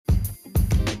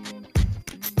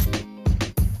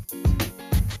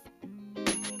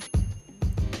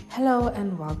Hello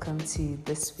and welcome to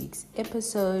this week's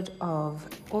episode of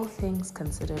All Things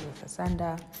Considered with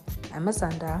Asanda. I'm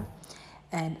Asanda,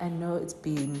 and I know it's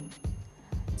been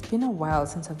a while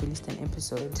since I've released an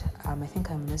episode. I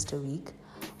think I missed a week,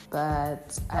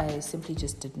 but I simply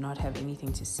just did not have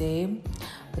anything to say.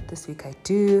 But this week I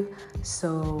do.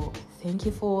 So thank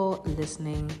you for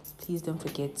listening. Please don't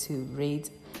forget to rate,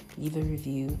 leave a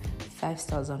review, 5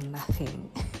 stars on nothing.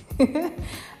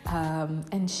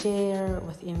 And share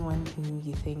with anyone who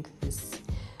you think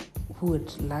who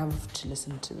would love to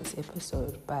listen to this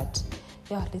episode. But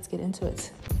yeah, let's get into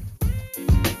it.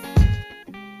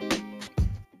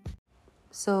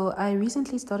 So I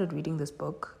recently started reading this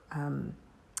book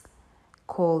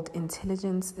called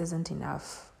Intelligence Isn't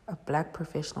Enough, a Black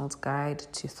Professional's Guide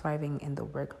to Thriving in the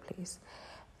Workplace.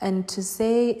 And to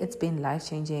say it's been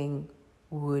life-changing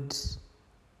would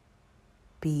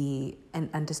be an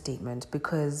understatement,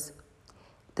 because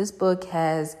this book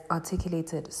has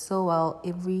articulated so well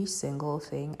every single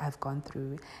thing I've gone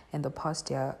through in the past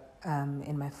year,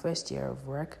 in my first year of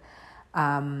work.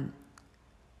 And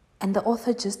the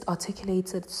author just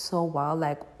articulated so well,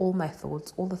 like all my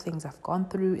thoughts, all the things I've gone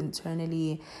through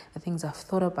internally, the things I've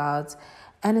thought about.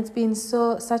 And it's been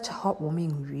such a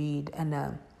heartwarming read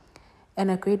and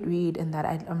a great read in that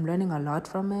I'm learning a lot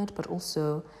from it, but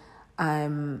also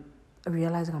I'm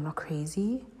realizing I'm not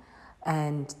crazy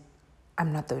and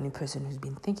I'm not the only person who's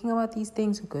been thinking about these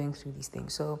things or going through these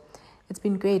things. So it's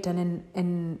been great.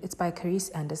 And it's by Carice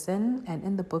Anderson. And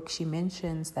in the book, she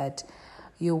mentions that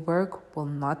your work will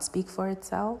not speak for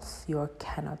itself. Your work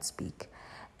cannot speak.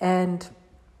 And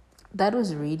that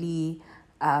was really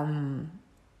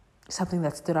something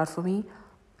that stood out for me,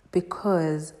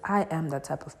 because I am that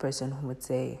type of person who would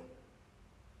say,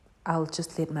 I'll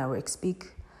just let my work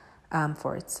speak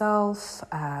for itself,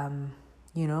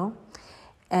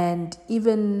 And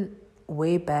even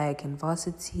way back in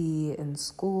varsity, in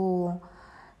school,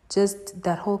 just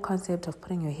that whole concept of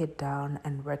putting your head down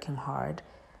and working hard,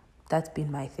 that's been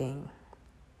my thing.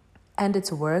 And it's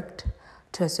worked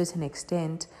to a certain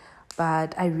extent,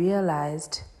 but I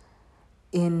realized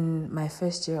in my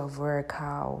first year of work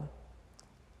how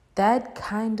that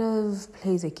kind of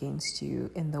plays against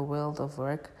you in the world of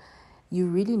work. You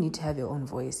really need to have your own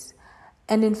voice.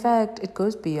 And in fact, it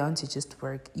goes beyond to just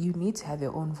work. You need to have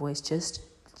your own voice just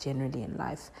generally in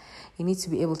life. You need to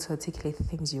be able to articulate the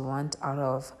things you want out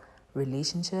of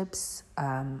relationships,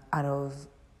 out of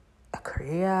a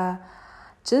career,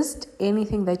 just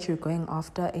anything that you're going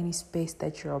after, any space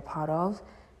that you're a part of.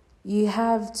 You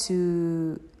have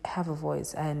to have a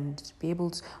voice and be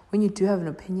able to, when you do have an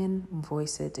opinion,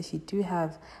 voice it. If you do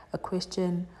have a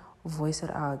question, voice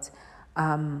it out.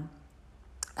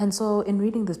 And so in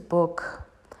reading this book,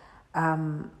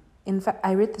 in fact,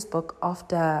 I read this book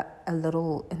after a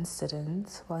little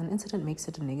incident. Well, an incident makes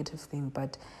it a negative thing,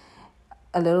 but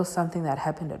a little something that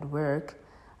happened at work,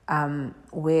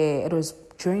 where it was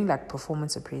during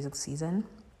performance appraisal season.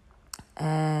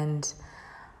 And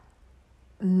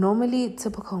normally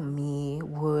typical me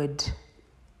would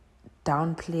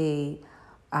downplay,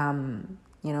 how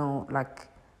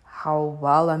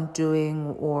well I'm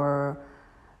doing, or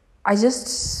I'm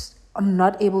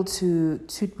not able to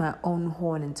toot my own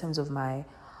horn in terms of my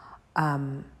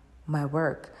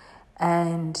work.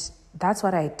 And that's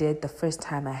what I did the first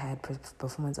time I had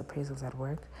performance appraisals at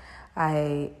work.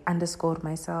 I underscored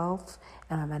myself,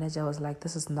 and my manager was like,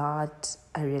 this is not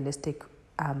a realistic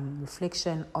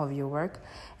reflection of your work.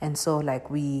 And so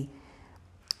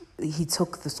he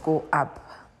took the score up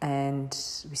and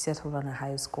we settled on a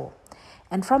higher score.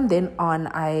 And from then on,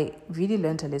 I really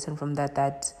learned a lesson from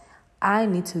that I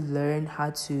need to learn how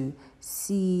to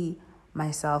see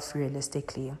myself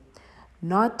realistically,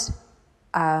 not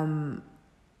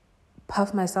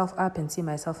puff myself up and see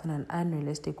myself in an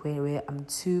unrealistic way where I'm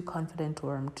too confident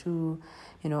or I'm too,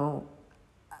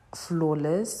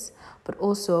 flawless, but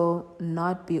also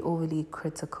not be overly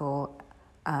critical.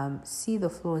 See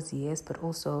the flaws, yes, but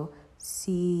also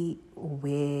see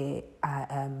where I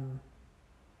am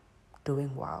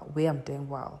doing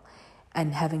well,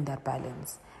 and having that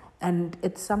balance. And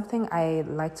it's something I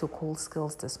like to call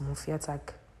skills dysmorphia. It's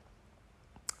like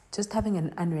just having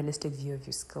an unrealistic view of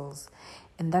your skills.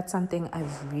 And that's something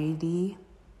I've really,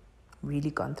 really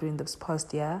gone through in this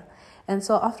past year. And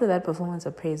so after that performance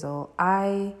appraisal,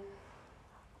 I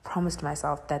promised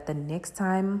myself that the next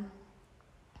time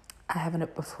I have a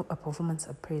performance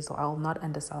appraisal, I will not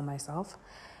undersell myself,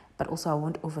 but also I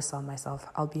won't oversell myself.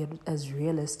 I'll be as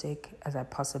realistic as I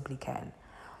possibly can.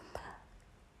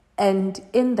 And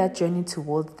in that journey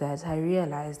towards that, I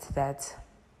realized that,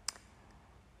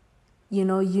 you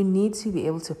need to be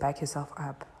able to back yourself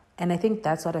up And I think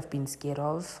that's what I've been scared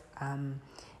of,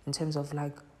 in terms of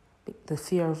like the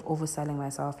fear of overselling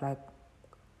myself. Like,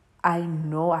 I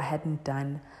know I hadn't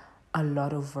done a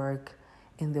lot of work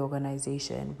in the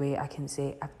organization where I can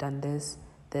say I've done this,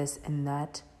 this, and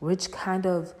that, which kind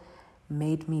of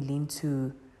made me lean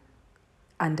to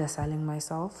underselling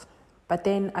myself. But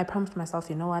then I promised myself,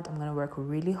 you know what, I'm going to work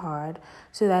really hard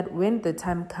so that when the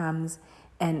time comes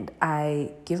and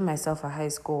I give myself a high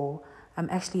score, I'm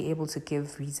actually able to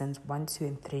give reasons 1, 2,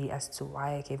 and 3 as to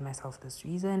why I gave myself this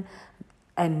reason,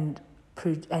 and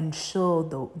show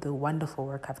the wonderful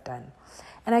work I've done.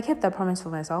 And I kept that promise for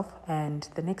myself. And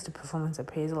the next performance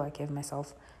appraisal, I gave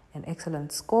myself an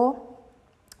excellent score.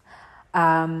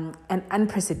 An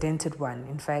unprecedented one.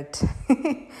 In fact,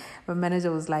 my manager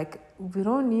was like, we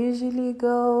don't usually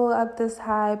go up this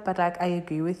high, but like, I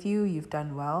agree with you, you've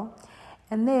done well.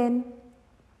 And then,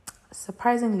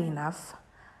 surprisingly enough,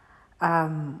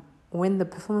 when the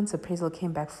performance appraisal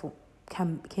came back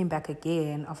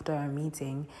again after our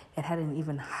meeting, it had an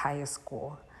even higher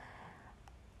score.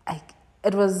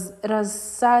 It was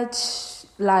such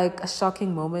like a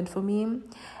shocking moment for me.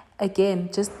 Again,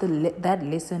 just that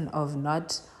lesson of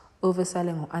not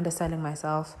overselling or underselling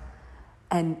myself,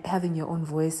 and having your own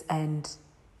voice, and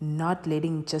not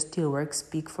letting just your work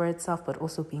speak for itself, but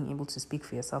also being able to speak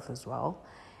for yourself as well.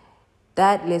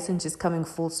 That lesson just coming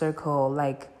full circle,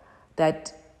 like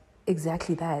that,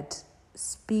 exactly that.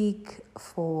 Speak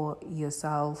for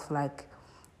yourself. Like,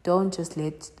 don't just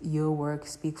let your work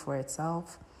speak for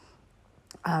itself.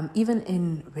 Even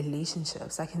in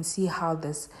relationships, I can see how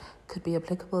this could be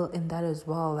applicable in that as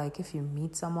well. Like, if you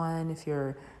meet someone, if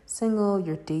you're single,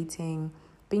 you're dating,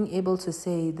 being able to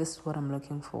say, this is what I'm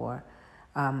looking for,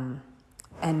 and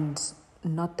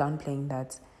not downplaying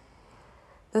that.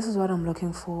 This is what I'm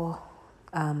looking for.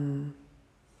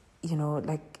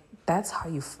 Like, that's how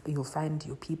you'll find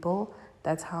your people.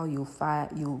 That's how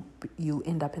you'll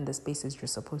end up in the spaces you're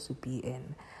supposed to be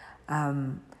in.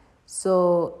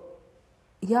 So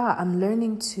yeah, I'm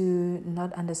learning to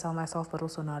not undersell myself, but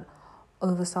also not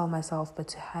oversell myself, but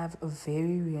to have a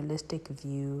very realistic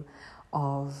view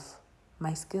of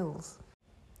my skills.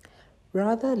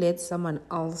 Rather let someone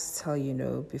else tell you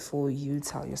no before you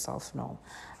tell yourself no.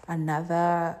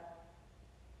 Another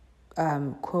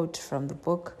quote from the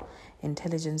book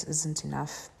Intelligence Isn't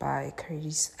Enough by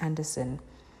Curtis Anderson.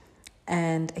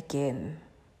 And again,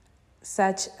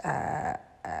 such a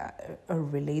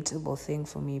relatable thing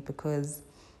for me, because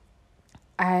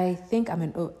I think I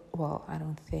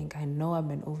know I'm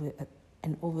an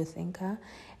overthinker.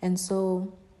 And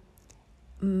so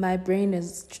my brain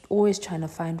is always trying to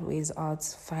find ways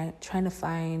out, trying to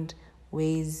find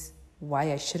ways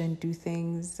why I shouldn't do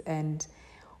things, and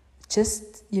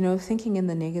just, thinking in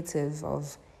the negative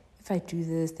of, if I do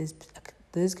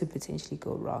this could potentially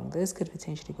go wrong. This could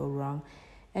potentially go wrong.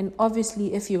 And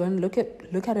obviously, if you want to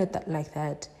look at it like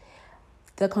that,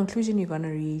 the conclusion you're going to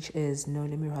reach is, no,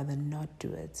 let me rather not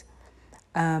do it.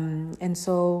 And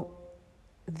so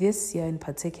this year in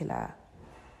particular,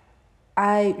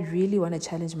 I really want to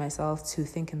challenge myself to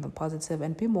think in the positive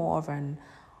and be more of an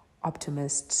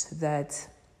optimist, that,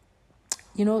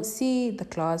 see the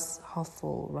glass half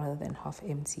full rather than half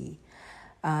empty.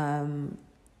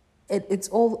 It's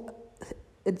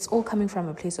all coming from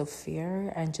a place of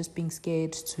fear and just being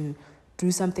scared to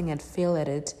do something and fail at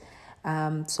it.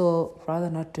 So rather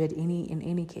not do it in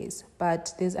any case.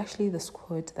 But there's actually this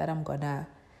quote that I'm gonna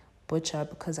butcher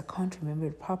because I can't remember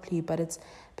it properly, but it's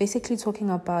basically talking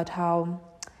about how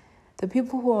the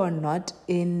people who are not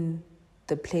in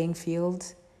the playing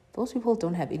field, those people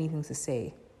don't have anything to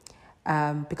say,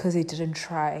 because they didn't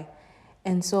try.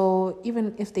 And so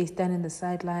even if they stand in the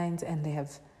sidelines and they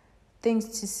have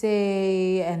things to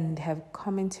say and have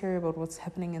commentary about what's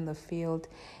happening in the field,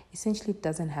 essentially it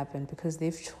doesn't happen because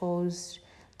they've chose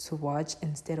to watch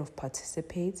instead of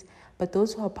participate. But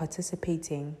those who are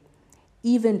participating,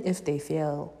 even if they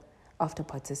fail after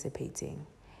participating,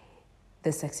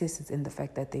 the success is in the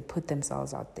fact that they put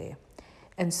themselves out there.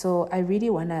 And so I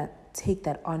really want to take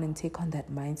on that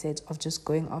mindset of just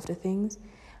going after things,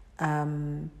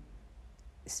 in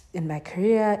my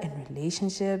career, in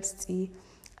relationships,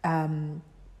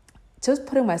 just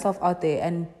putting myself out there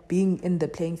and being in the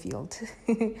playing field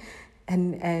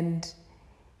and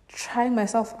trying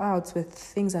myself out with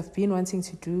things I've been wanting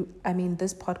to do. I mean,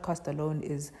 this podcast alone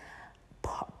is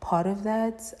part of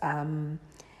that.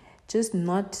 Just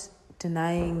not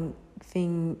denying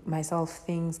myself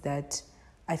things that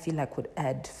I feel like would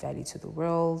add value to the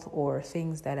world, or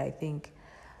things that I think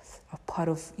are part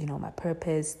of, my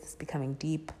purpose. It's becoming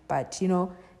deep, but you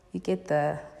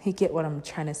get what I'm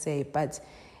trying to say. But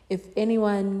if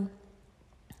anyone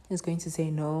is going to say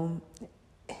no,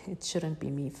 it shouldn't be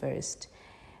me first.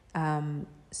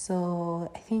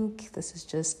 So I think this is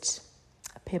just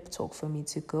a pep talk for me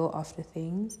to go after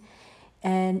things.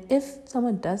 And if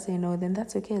someone does say no, then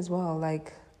that's okay as well.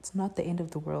 Like, it's not the end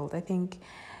of the world. I think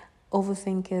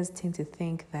overthinkers tend to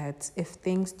think that if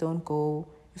things go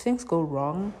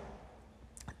wrong,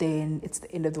 then it's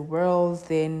the end of the world,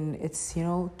 then it's,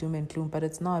 doom and gloom. But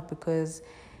it's not, because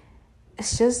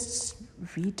it's just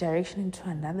redirection into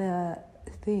another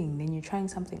thing. Then you're trying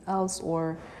something else,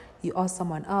 or you ask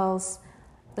someone else.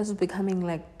 This is becoming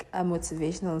like a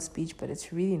motivational speech, but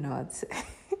it's really not.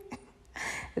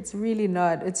 It's really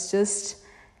not. It's just,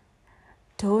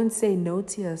 don't say no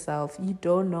to yourself. You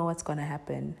don't know what's going to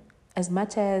happen. As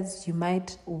much as you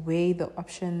might weigh the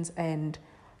options and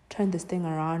turn this thing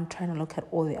around, trying to look at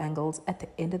all the angles, at the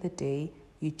end of the day,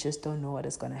 you just don't know what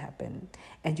is going to happen.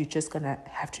 And you're just going to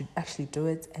have to actually do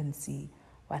it and see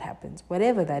what happens,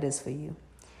 whatever that is for you.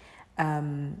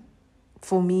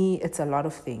 For me, it's a lot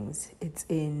of things. It's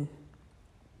in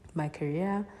my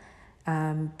career,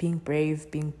 being brave,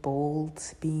 being bold,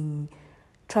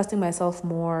 trusting myself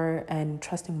more and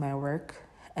trusting my work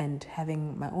and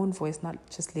having my own voice, not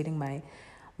just letting my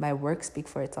work speak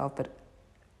for itself, but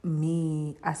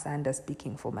me, Asanda,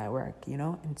 speaking for my work,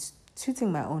 and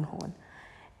tooting my own horn.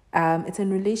 It's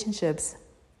in relationships.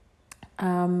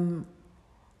 I'm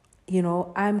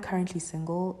currently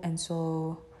single, and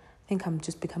so I think I'm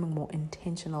just becoming more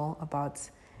intentional about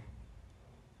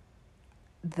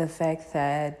the fact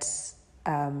that,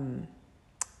 can't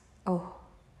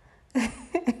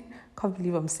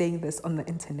believe I'm saying this on the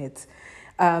internet.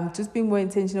 Just being more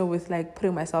intentional with like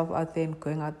putting myself out there and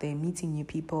going out there, meeting new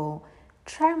people,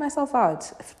 trying myself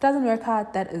out. If it doesn't work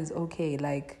out, that is okay.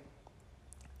 Like,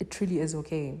 it truly is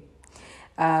okay.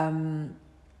 So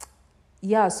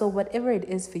whatever it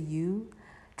is for you,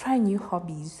 try new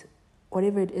hobbies.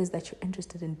 Whatever it is that you're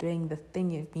interested in doing, the thing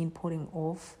you've been putting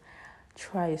off,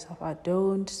 try yourself out.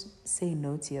 Don't say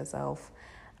no to yourself.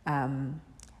 And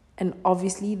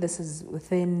obviously, this is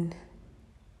within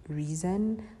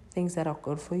reason, things that are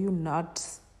good for you, not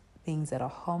things that are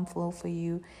harmful for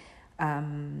you.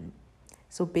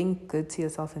 So being good to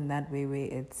yourself in that way, where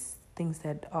it's things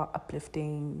that are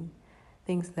uplifting,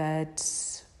 things that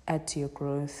add to your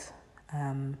growth,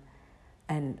 and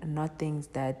not things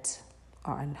that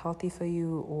are unhealthy for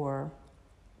you or,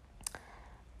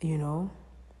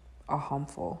 are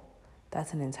harmful.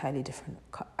 That's an entirely different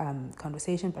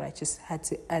conversation, but I just had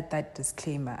to add that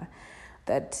disclaimer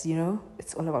that,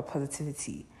 it's all about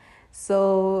positivity.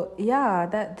 So,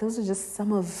 those are just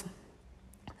some of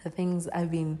the things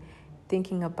I've been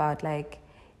thinking about. Like,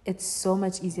 it's so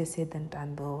much easier said than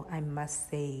done, though, I must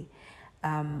say.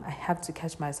 I have to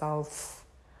catch myself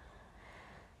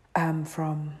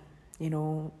from,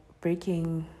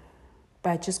 breaking,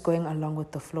 by just going along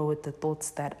with the flow with the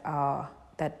thoughts that are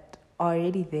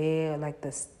already there, like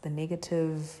the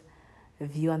negative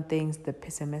view on things, the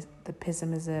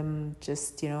pessimism,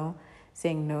 just,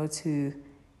 saying no to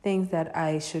things that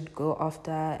I should go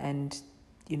after, and,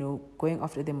 going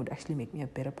after them would actually make me a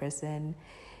better person,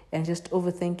 and just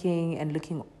overthinking and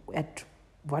looking at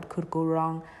what could go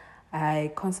wrong.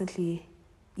 I constantly,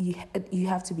 you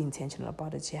have to be intentional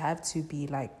about it. You have to be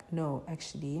like, no,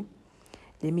 actually,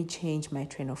 let me change my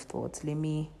train of thought. Let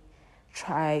me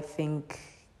think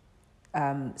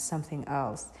something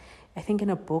else. I think in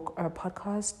a book or a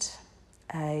podcast,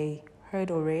 I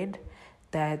heard or read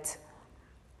that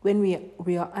when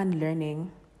we are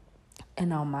unlearning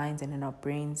in our minds and in our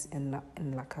brains and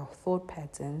in like our thought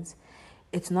patterns,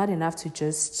 it's not enough to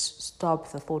just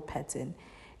stop the thought pattern.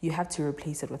 You have to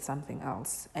replace it with something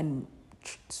else and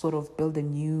sort of build a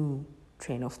new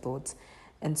train of thoughts.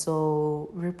 And so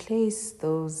replace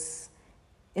those,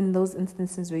 in those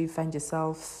instances where you find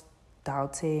yourself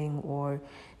doubting, or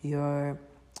you're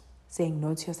saying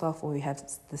no to yourself, or you have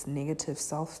this negative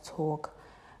self-talk,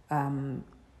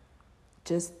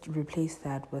 just replace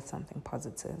that with something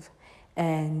positive.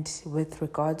 And with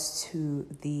regards to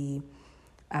the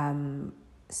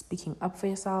speaking up for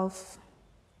yourself,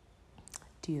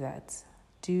 do that.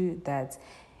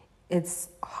 It's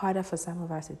harder for some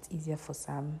of us, it's easier for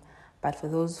some, but for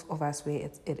those of us where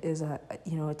it is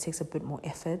it takes a bit more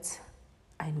effort,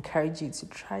 I encourage you to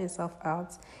try yourself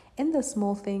out in the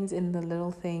small things, in the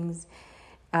little things.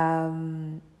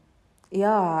 And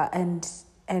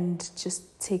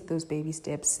just take those baby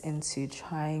steps into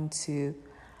trying to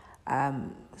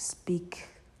speak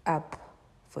up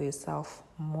for yourself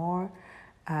more,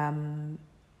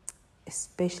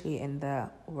 especially in the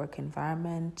work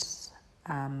environment.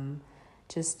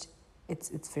 It's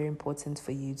very important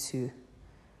for you to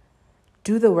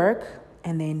do the work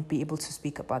and then be able to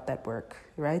speak about that work,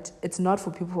 right? It's not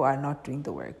for people who are not doing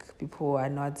the work, people who are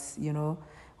not,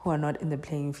 who are not in the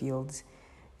playing fields.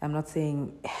 I'm not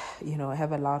saying,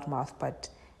 have a loud mouth, but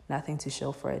nothing to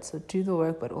show for it. So do the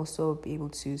work, but also be able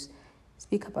to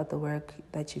speak about the work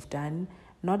that you've done,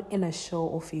 not in a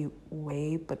show-offy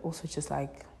way, but also just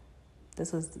like,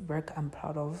 this is work I'm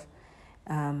proud of,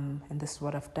 and this is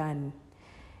what I've done,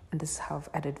 and this is how I've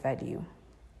added value.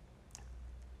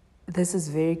 This is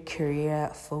very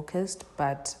career-focused,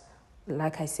 but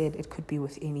like I said, it could be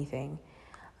with anything.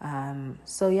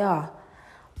 So yeah.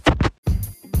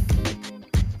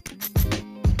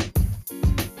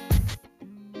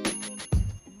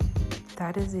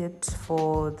 That is it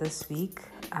for this week.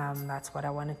 That's what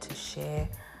I wanted to share.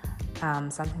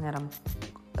 Something that I'm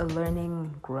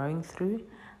learning, growing through.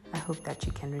 I hope that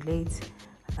you can relate.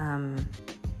 I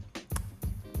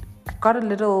got a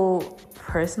little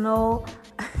personal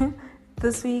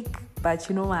this week, but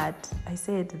you know what? I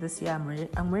said this year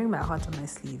I'm wearing my heart on my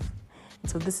sleeve.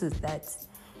 So this is that.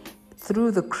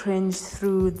 Through the cringe,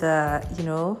 through the,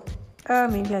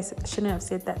 maybe I shouldn't have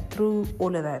said that. Through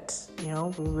all of that,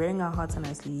 we're wearing our hearts on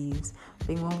our sleeves,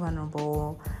 being more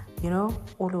vulnerable,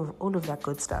 all of that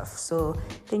good stuff. So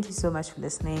thank you so much for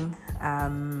listening.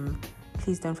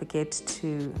 Please don't forget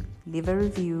to leave a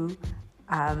review.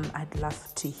 I'd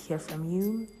love to hear from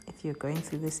you if you're going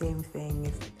through the same thing,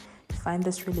 if you find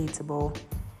this relatable,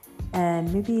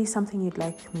 and maybe something you'd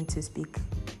like me to speak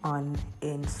on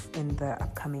in the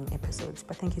upcoming episodes.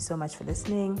 But thank you so much for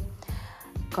listening.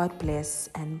 God bless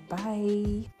and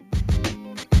bye.